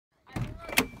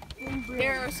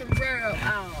There are sombrero.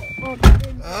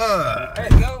 Ow. Hey,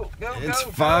 go. It's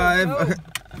 5. Go.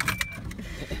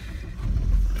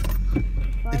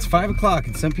 It's 5 o'clock,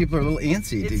 and some people are a little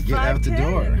antsy to It's get out the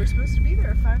 5:10, door. and we're supposed to be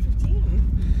there at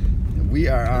 5:15. We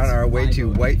are on our way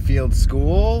to Whitefield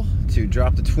School to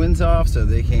drop the twins off so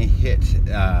they can hit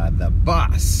the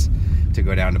bus to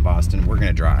go down to Boston. We're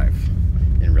gonna drive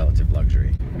in relative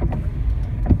luxury.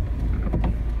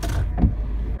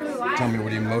 Tell me,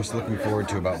 what are you most looking forward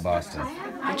to about Boston?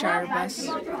 The charter bus.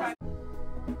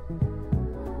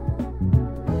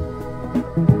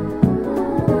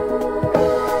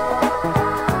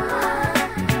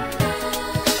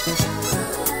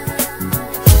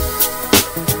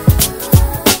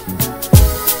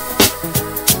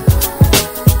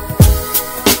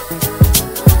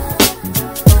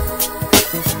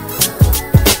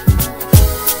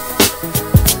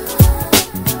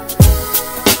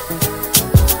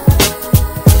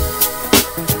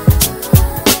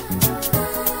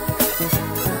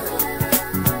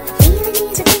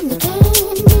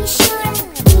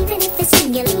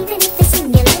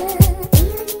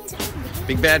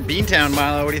 Big Bad Beantown,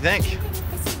 Milo, what do you think?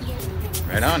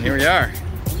 Right on, here we are.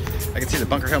 I can see the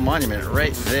Bunker Hill Monument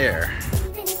right there.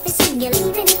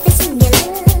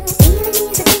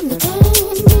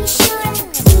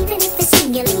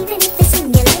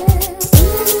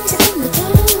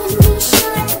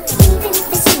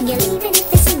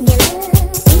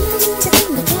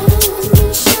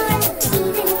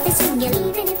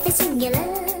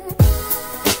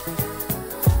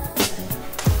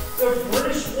 The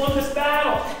British won this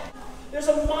battle. There's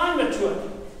a monument to it.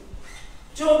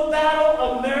 To a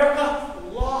battle America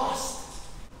lost.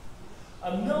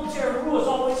 A military rule is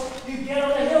always, you get on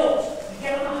the hills, you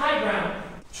get on the high ground.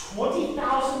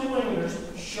 20,000 New Englanders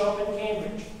show up in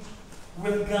Cambridge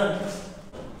with guns.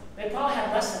 They probably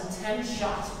had less than 10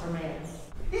 shots per man.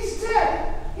 He's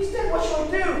dead. He's dead. What shall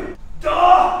we do?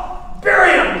 Duh!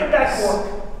 Bury him! Get back to work.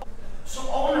 So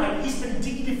all night he's been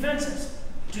digging defenses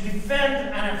to defend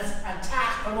an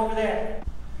attack from over there.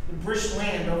 The British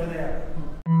land over there.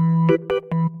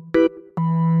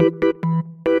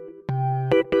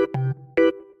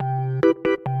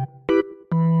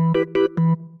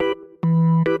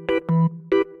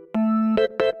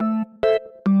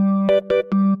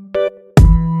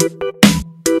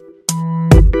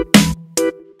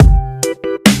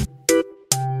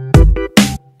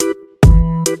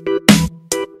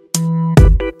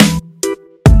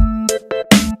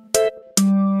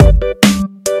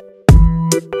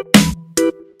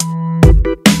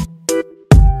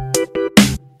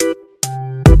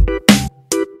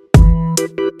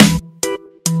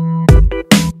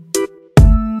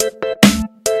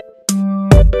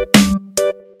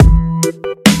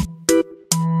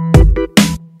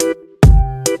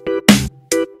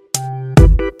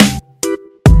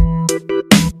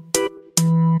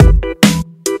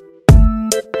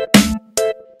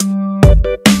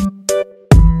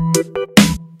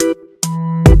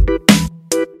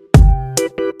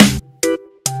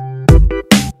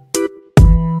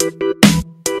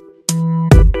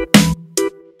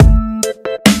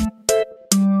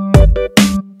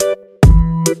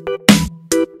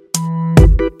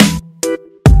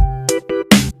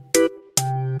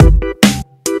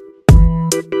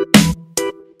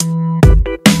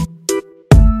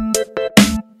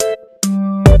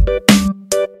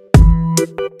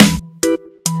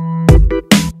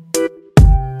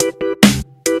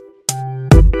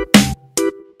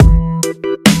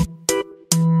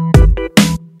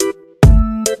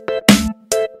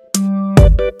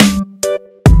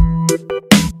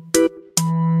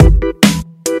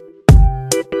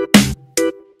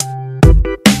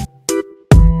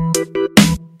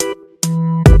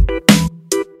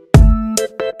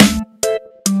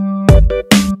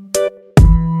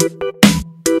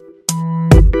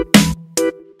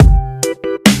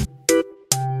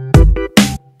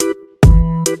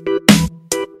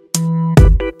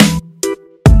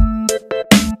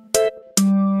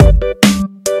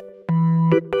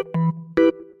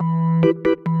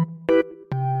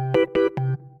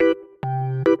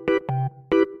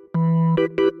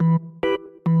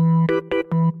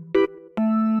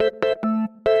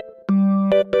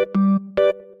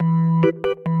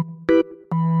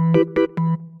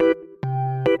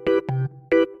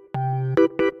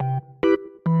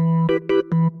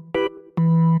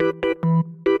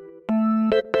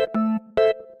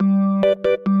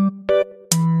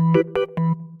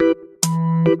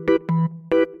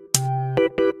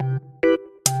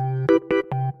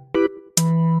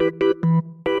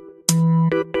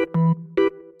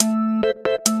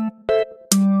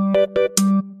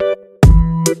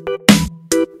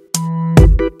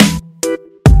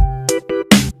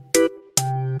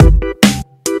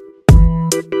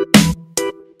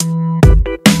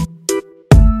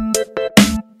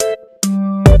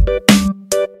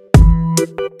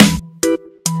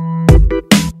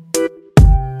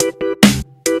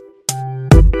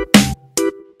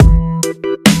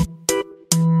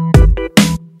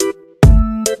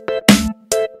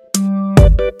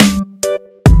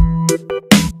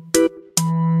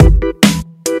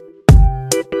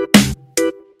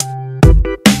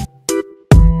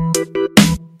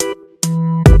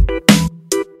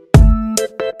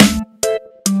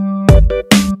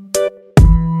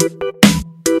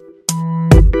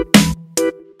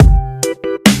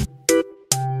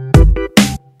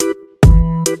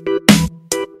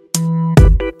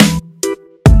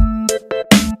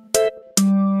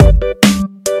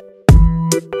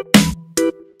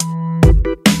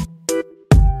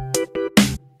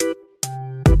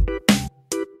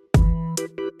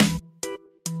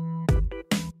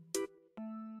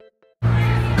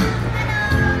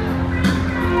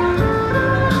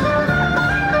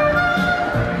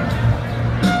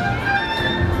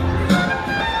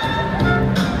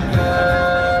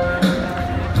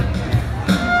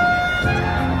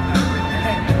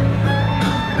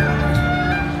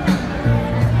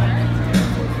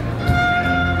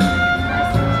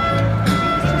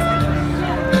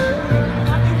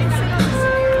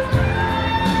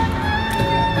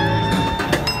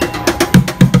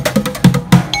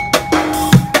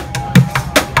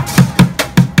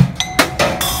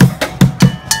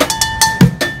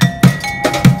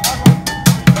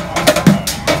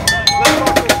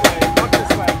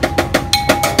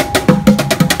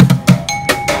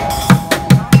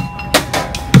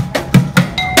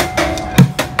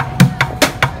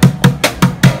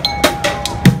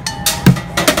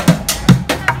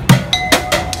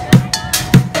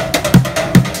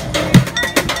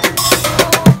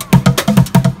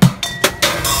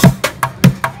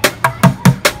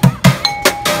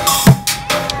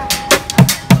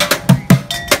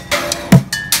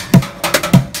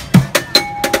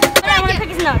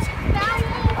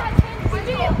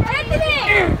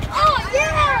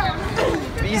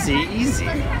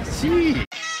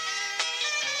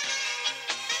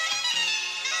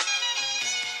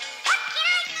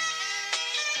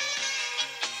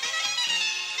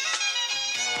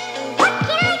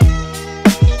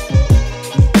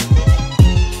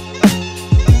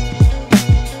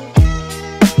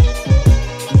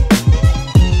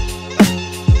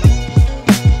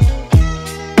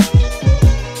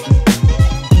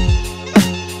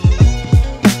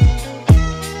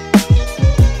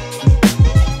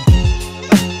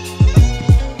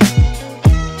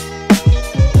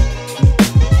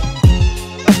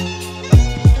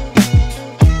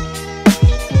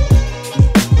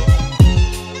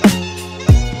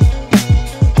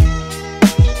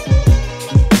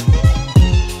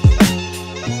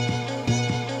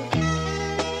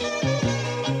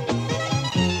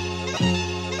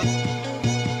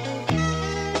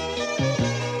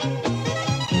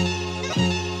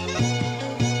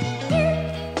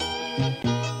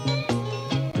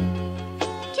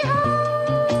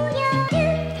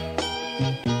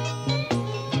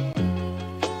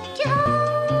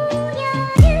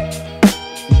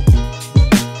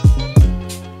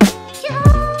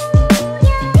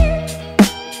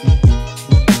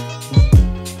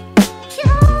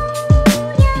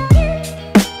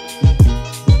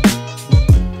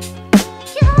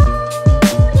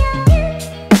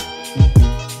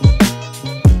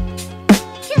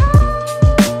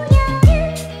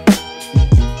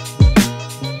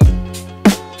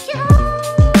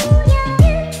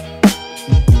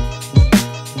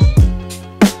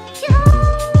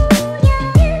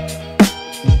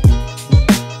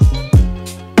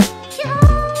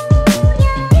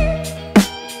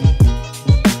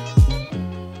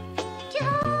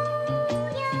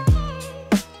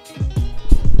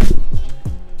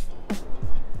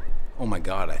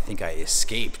 think I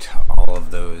escaped all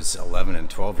of those 11 and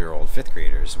 12-year-old fifth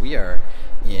graders. We are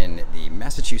in the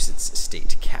Massachusetts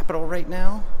state capitol right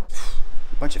now.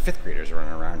 A bunch of fifth graders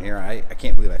running around here. I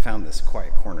can't believe I found this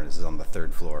quiet corner. This is on the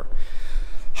 3rd floor.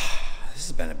 This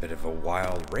has been a bit of a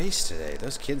wild race today.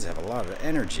 Those kids have a lot of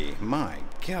energy. My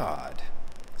God.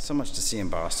 So much to see in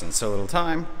Boston, so little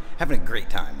time. Having a great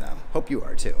time though. Hope you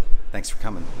are too. Thanks for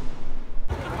coming.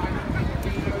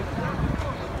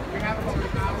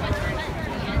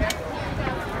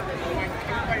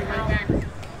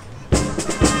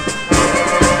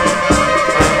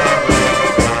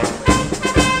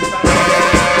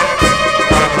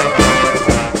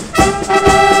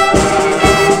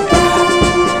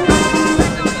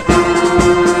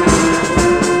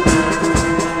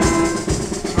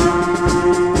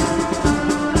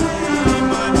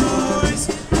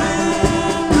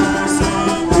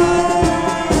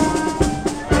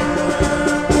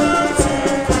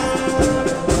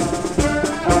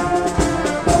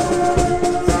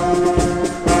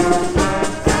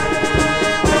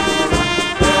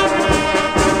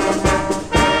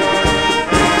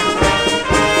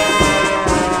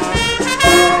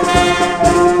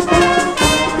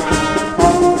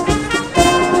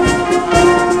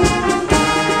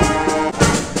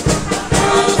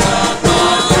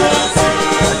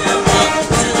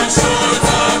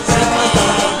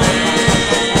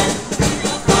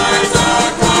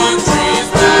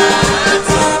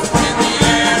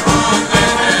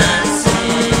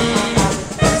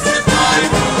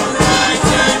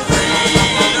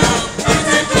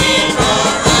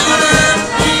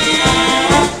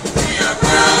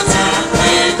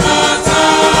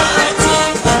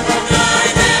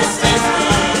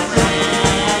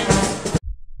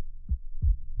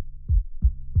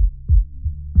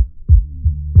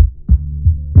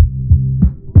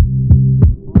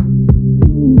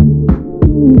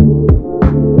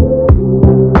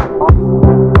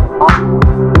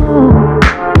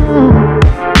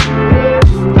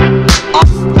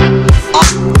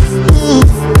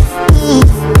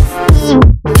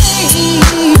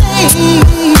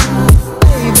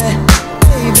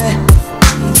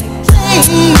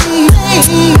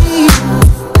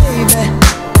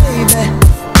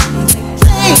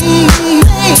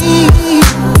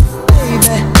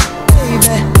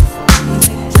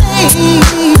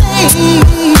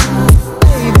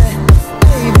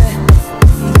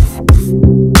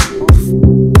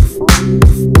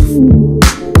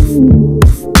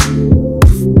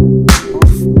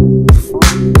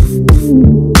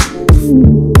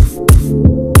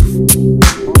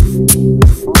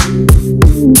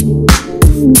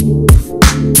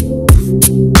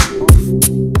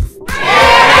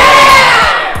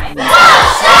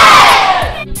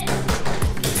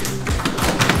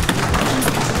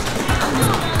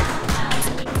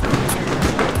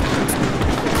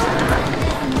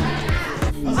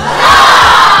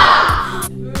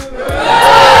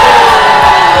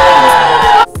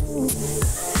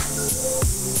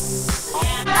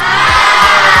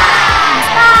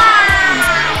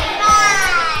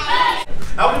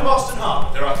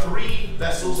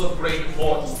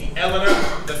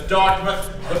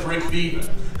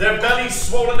 Their bellies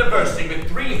swollen to bursting with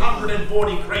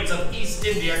 340 crates of East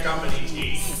India Company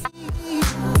tea.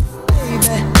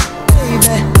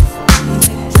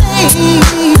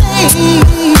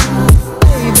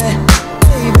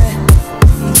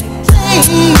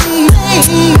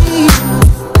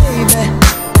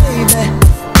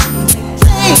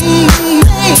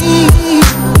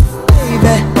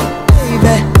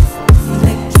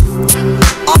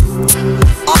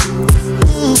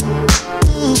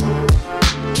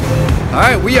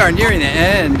 Alright, we are nearing the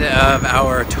end of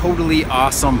our totally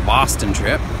awesome Boston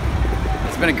trip.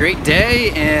 It's been a great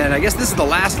day, and I guess this is the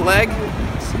last leg.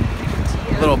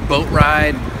 A little boat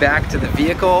ride back to the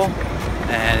vehicle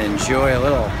and enjoy a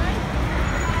little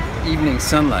evening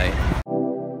sunlight.